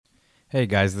Hey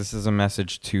guys, this is a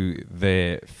message to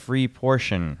the free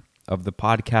portion of the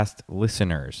podcast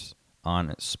listeners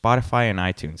on Spotify and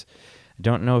iTunes. I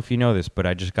don't know if you know this, but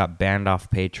I just got banned off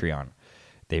Patreon.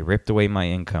 They ripped away my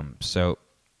income. So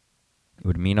it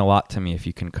would mean a lot to me if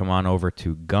you can come on over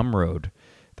to Gumroad.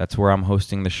 That's where I'm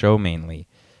hosting the show mainly.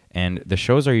 And the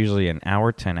shows are usually an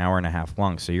hour to an hour and a half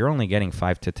long, so you're only getting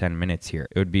 5 to 10 minutes here.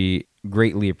 It would be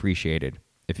greatly appreciated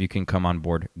if you can come on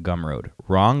board Gumroad.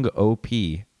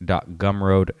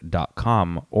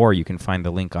 wrongop.gumroad.com, or you can find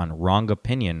the link on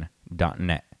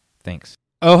wrongopinion.net. Thanks.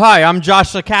 Oh, hi, I'm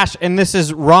Josh Lakash, and this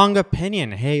is Wrong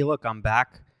Opinion. Hey, look, I'm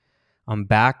back.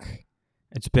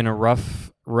 It's been a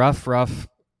rough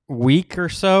week or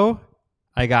so.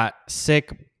 I got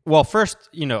sick. Well, first,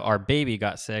 our baby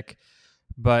got sick,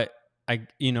 but this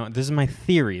is my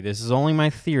theory. This is only my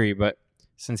theory, but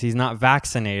since he's not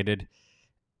vaccinated,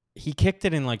 he kicked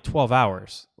it in like 12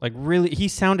 hours. Like, really, he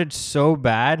sounded so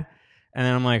bad. And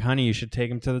then I'm like, honey, you should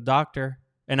take him to the doctor.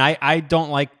 And I don't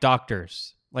like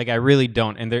doctors. Like, I really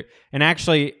don't. And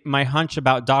actually, my hunch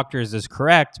about doctors is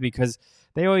correct because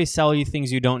they always sell you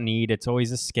things you don't need. It's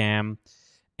always a scam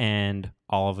and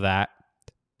all of that.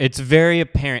 It's very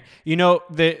apparent.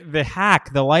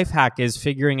 The life hack is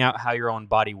figuring out how your own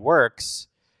body works.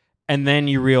 And then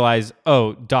you realize,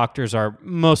 oh, doctors are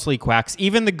mostly quacks.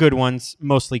 Even the good ones,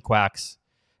 mostly quacks.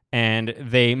 And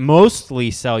they mostly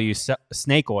sell you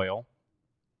snake oil.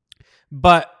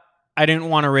 But I didn't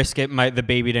want to risk it. The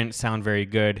baby didn't sound very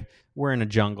good. We're in a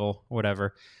jungle,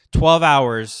 whatever. 12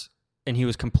 hours, and he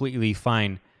was completely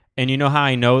fine. And you know how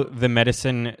I know the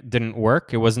medicine didn't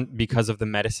work? It wasn't because of the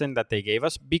medicine that they gave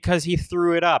us, because he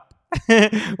threw it up.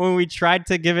 When we tried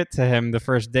to give it to him the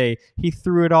first day, he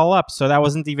threw it all up. So that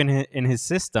wasn't even in his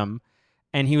system.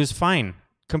 And he was fine,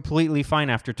 completely fine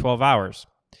after 12 hours.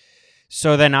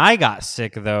 So then I got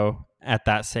sick, though, at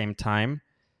that same time.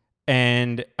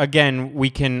 And again, we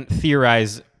can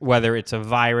theorize whether it's a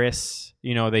virus.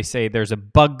 They say there's a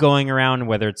bug going around,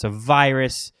 whether it's a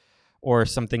virus or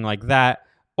something like that,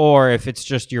 or if it's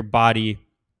just your body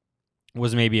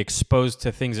was maybe exposed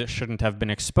to things it shouldn't have been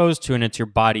exposed to, and it's your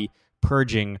body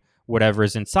purging whatever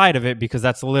is inside of it, because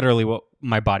that's literally what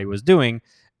my body was doing,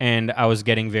 and I was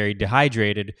getting very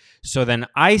dehydrated. So then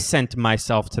I sent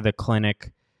myself to the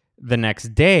clinic the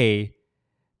next day,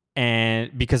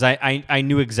 and because I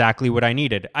knew exactly what I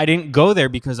needed. I didn't go there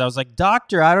because I was like,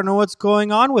 doctor, I don't know what's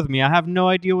going on with me. I have no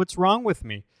idea what's wrong with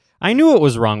me. I knew what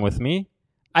was wrong with me.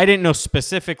 I didn't know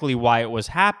specifically why it was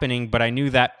happening, but I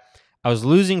knew that I was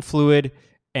losing fluid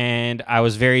and I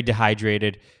was very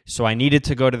dehydrated. So I needed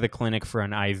to go to the clinic for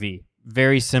an IV.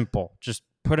 Very simple. Just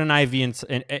put an IV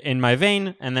in my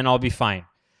vein and then I'll be fine.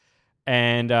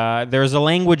 And there's a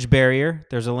language barrier.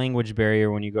 There's a language barrier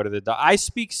when you go to the doctor. I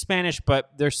speak Spanish,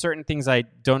 but there's certain things I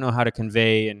don't know how to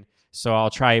convey. And so I'll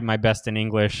try my best in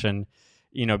English, and,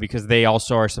 because they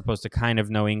also are supposed to kind of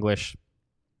know English.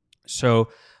 So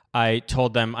I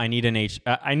told them I need an IV.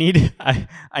 I need an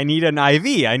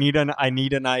IV.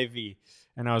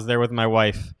 And I was there with my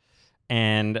wife,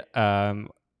 and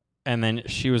then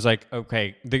she was like,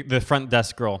 okay, the front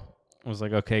desk girl was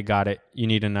like, okay, got it. You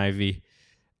need an IV.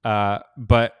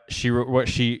 But what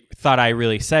she thought I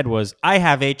really said was, I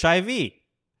have HIV.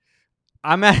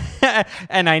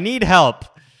 And I need help.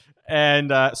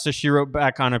 And so she wrote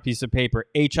back on a piece of paper,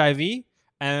 HIV. And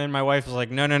then my wife was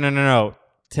like, no.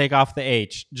 Take off the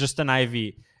H, just an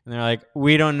IV. And they're like,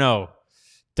 we don't know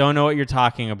what you're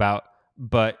talking about,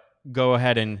 but go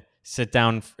ahead and sit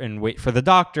down and wait for the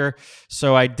doctor.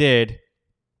 So I did.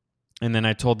 And then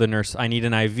I told the nurse, I need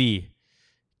an IV.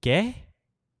 ¿Qué?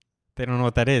 They don't know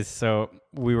what that is. So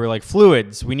we were like,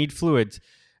 fluids. We need fluids.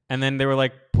 And then they were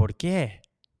like, ¿Por qué?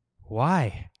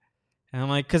 Why? And I'm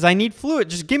like, because I need fluid.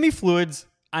 Just give me fluids.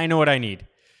 I know what I need.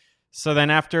 So then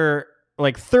after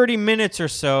like 30 minutes or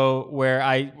so, where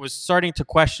I was starting to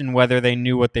question whether they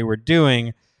knew what they were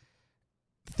doing,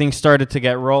 things started to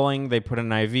get rolling. They put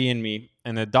an IV in me,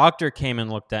 and the doctor came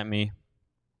and looked at me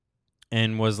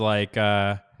and was like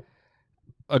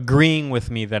agreeing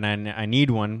with me that I need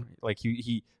one. Like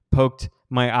he poked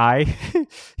my eye.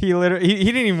 he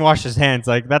didn't even wash his hands.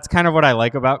 Like, that's kind of what I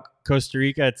like about Costa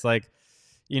Rica. It's like,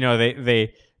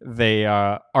 they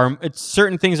are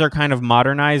certain things are kind of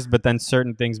modernized, but then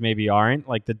certain things maybe aren't.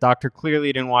 Like, the doctor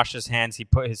clearly didn't wash his hands. He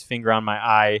put his finger on my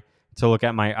eye to look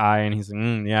at my eye, and he's like,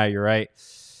 yeah, you're right.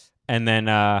 And then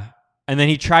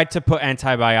he tried to put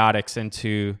antibiotics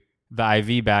into the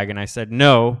IV bag, and I said,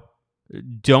 no,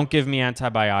 don't give me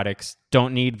antibiotics.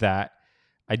 Don't need that.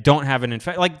 I don't have an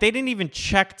infection. Like, they didn't even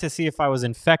check to see if I was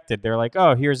infected. They're like,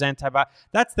 oh, here's antibiotics.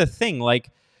 That's the thing.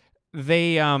 Like,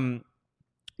 they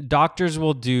doctors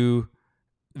will do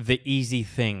the easy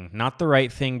thing, not the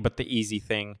right thing, but the easy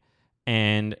thing.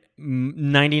 And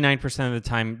 99% of the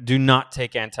time, do not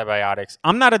take antibiotics.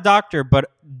 I'm not a doctor, but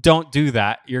don't do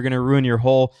that. You're going to ruin your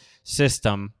whole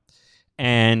system.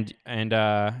 And you're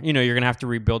going to have to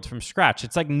rebuild from scratch.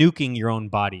 It's like nuking your own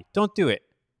body. Don't do it.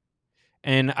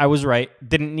 And I was right.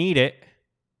 Didn't need it.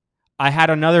 I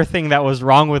had another thing that was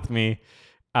wrong with me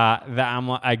that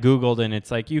I Googled, and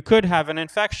it's like, you could have an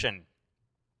infection.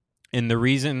 And the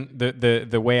reason,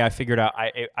 the way I figured out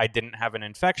I didn't have an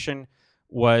infection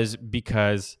was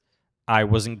because I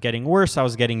wasn't getting worse, I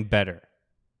was getting better.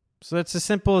 So that's as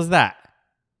simple as that.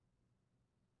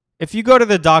 If you go to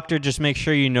the doctor, just make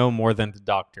sure you know more than the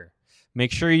doctor.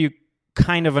 Make sure you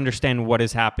kind of understand what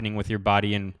is happening with your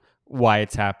body and why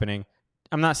it's happening.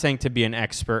 I'm not saying to be an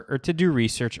expert or to do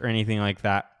research or anything like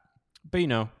that, but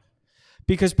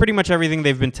because pretty much everything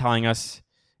they've been telling us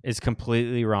is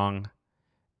completely wrong.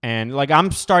 And like,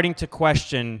 I'm starting to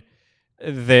question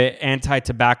the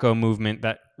anti-tobacco movement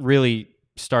that really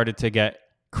started to get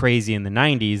crazy in the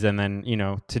 90s. And then,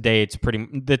 today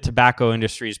the tobacco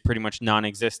industry is pretty much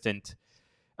non-existent.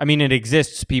 I mean, it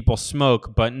exists, people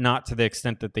smoke, but not to the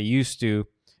extent that they used to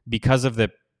because of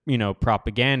the,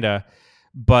 propaganda.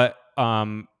 But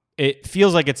it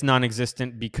feels like it's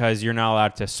non-existent because you're not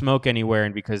allowed to smoke anywhere,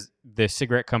 and because the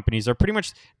cigarette companies are pretty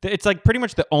much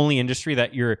the only industry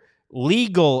that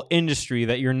legal industry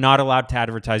that you're not allowed to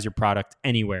advertise your product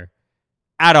anywhere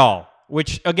at all.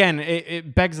 Which again,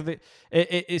 it begs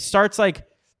it starts like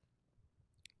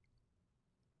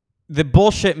the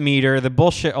bullshit meter, the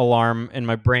bullshit alarm in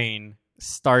my brain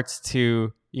starts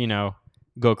to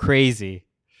go crazy,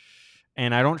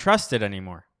 and I don't trust it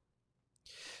anymore.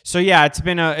 So yeah, it's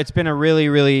been a really,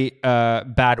 really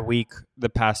bad week the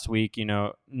past week,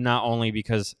 not only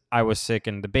because I was sick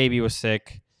and the baby was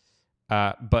sick,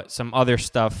 but some other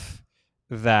stuff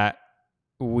that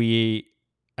we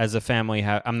as a family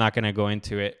have, I'm not going to go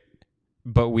into it,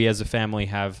 but we as a family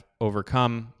have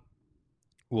overcome.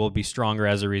 We'll be stronger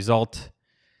as a result.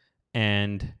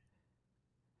 And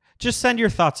just send your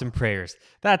thoughts and prayers.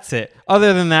 That's it.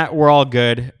 Other than that, we're all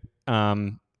good.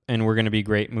 And we're going to be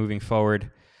great moving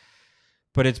forward.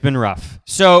 But it's been rough.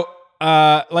 So,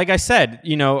 like I said,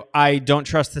 I don't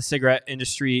trust the cigarette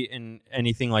industry in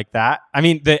anything like that. I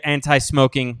mean, the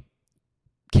anti-smoking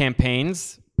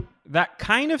campaigns, that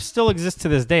kind of still exist to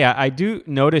this day. I do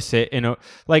notice it.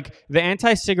 Like the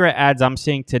anti-cigarette ads I'm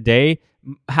seeing today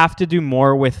have to do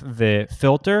more with the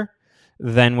filter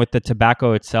than with the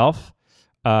tobacco itself.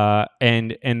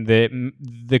 And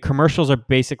the commercials are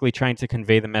basically trying to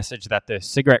convey the message that the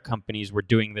cigarette companies were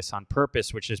doing this on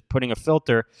purpose, which is putting a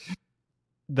filter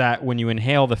that when you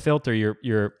inhale the filter,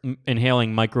 you're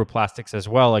inhaling microplastics as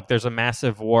well. Like there's a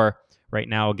massive war right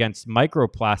now against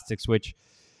microplastics, which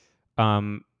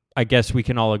I guess we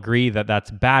can all agree that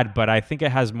that's bad, but I think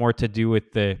it has more to do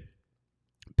with the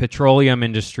petroleum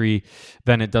industry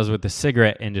than it does with the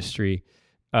cigarette industry.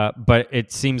 But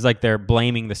it seems like they're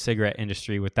blaming the cigarette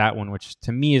industry with that one, which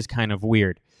to me is kind of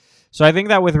weird. So I think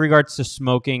that with regards to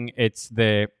smoking, it's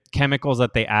the chemicals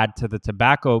that they add to the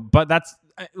tobacco, but that's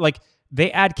like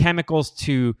they add chemicals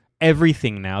to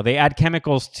everything now. They add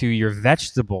chemicals to your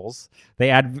vegetables. They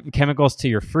add chemicals to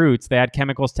your fruits. They add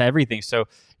chemicals to everything. So,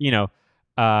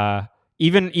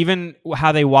 even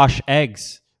how they wash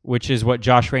eggs, which is what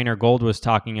Josh Rayner Gold was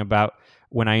talking about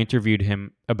when I interviewed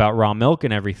him about raw milk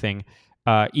and everything.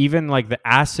 Even like the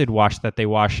acid wash that they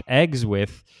wash eggs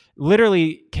with,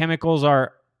 literally chemicals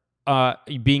are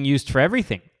being used for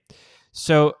everything.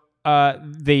 So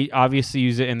they obviously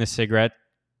use it in the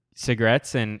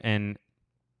cigarettes, and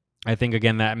I think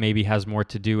again that maybe has more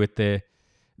to do with the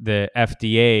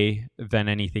FDA than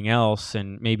anything else,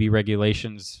 and maybe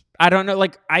regulations. I don't know.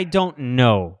 I don't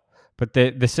know. But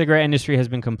the cigarette industry has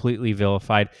been completely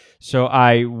vilified. So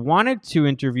I wanted to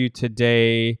interview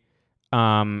today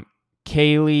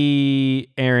Kaylee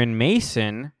Aaron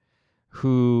Mason,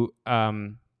 who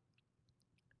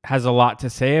has a lot to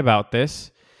say about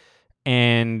this.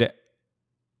 And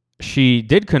she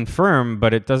did confirm,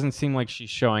 but it doesn't seem like she's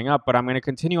showing up. But I'm going to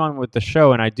continue on with the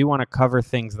show, and I do want to cover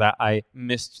things that I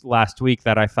missed last week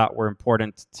that I thought were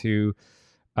important to,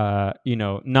 I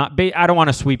don't want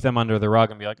to sweep them under the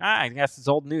rug and be like, I guess it's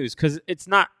old news, because it's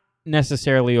not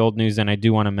necessarily old news, and I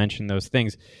do want to mention those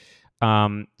things.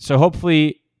 So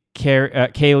hopefully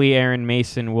Kaylee Aaron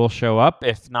Mason will show up.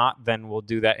 If not, then we'll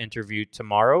do that interview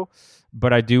tomorrow.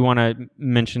 But I do want to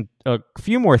mention a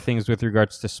few more things with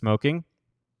regards to smoking.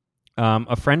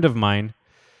 A friend of mine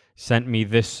sent me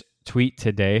this tweet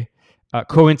today.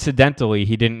 Coincidentally,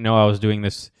 he didn't know I was doing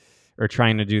this or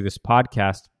trying to do this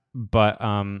podcast, but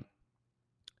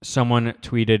someone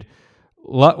tweeted,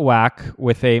 Lutwak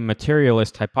with a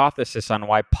materialist hypothesis on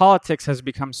why politics has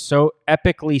become so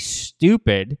epically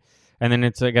stupid. And then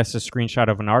it's, I guess, a screenshot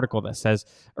of an article that says,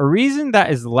 a reason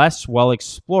that is less well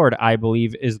explored, I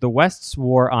believe, is the West's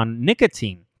war on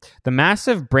nicotine. The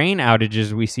massive brain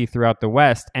outages we see throughout the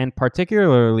West, and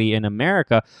particularly in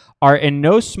America, are in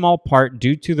no small part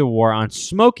due to the war on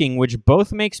smoking, which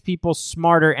both makes people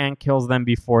smarter and kills them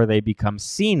before they become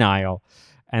senile.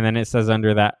 And then it says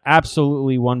under that,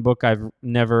 absolutely one book I've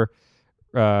never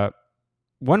written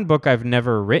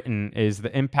is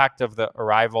The Impact of the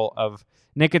Arrival of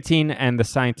Nicotine and the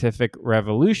Scientific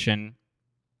Revolution,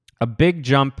 a big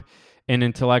jump in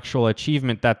intellectual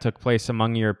achievement that took place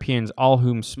among Europeans, all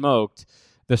whom smoked.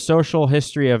 The social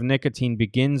history of nicotine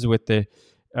begins with the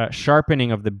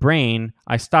sharpening of the brain.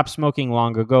 I stopped smoking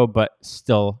long ago, but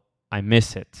still I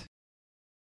miss it.